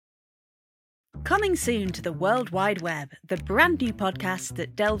Coming soon to the World Wide Web, the brand new podcast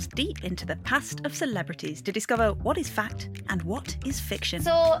that delves deep into the past of celebrities to discover what is fact and what is fiction.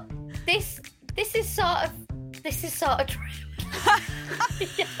 So this is sort of true.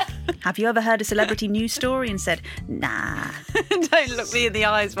 Yeah. Have you ever heard a celebrity news story and said, nah? Don't look me in the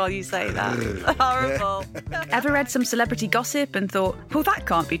eyes while you say that. It's horrible. Ever read some celebrity gossip and thought, well, that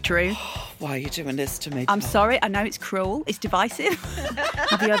can't be true? Why are you doing this to me? I'm sorry, I know it's cruel, it's divisive.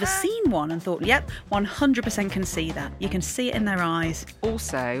 Have you ever seen one and thought, yep, 100% can see that. You can see it in their eyes.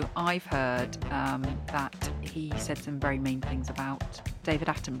 Also, I've heard that he said some very mean things about David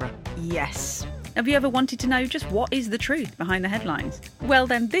Attenborough. Yes. Have you ever wanted to know just what is the truth behind the headlines? Well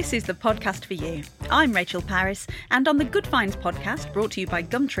then, this is the podcast for you. I'm Rachel Parris, and on the Good Finds podcast, brought to you by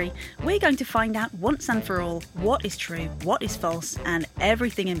Gumtree, we're going to find out once and for all what is true, what is false, and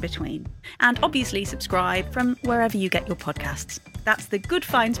everything in between. And obviously subscribe from wherever you get your podcasts. That's the Good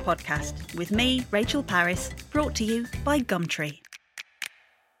Finds podcast with me, Rachel Parris, brought to you by Gumtree.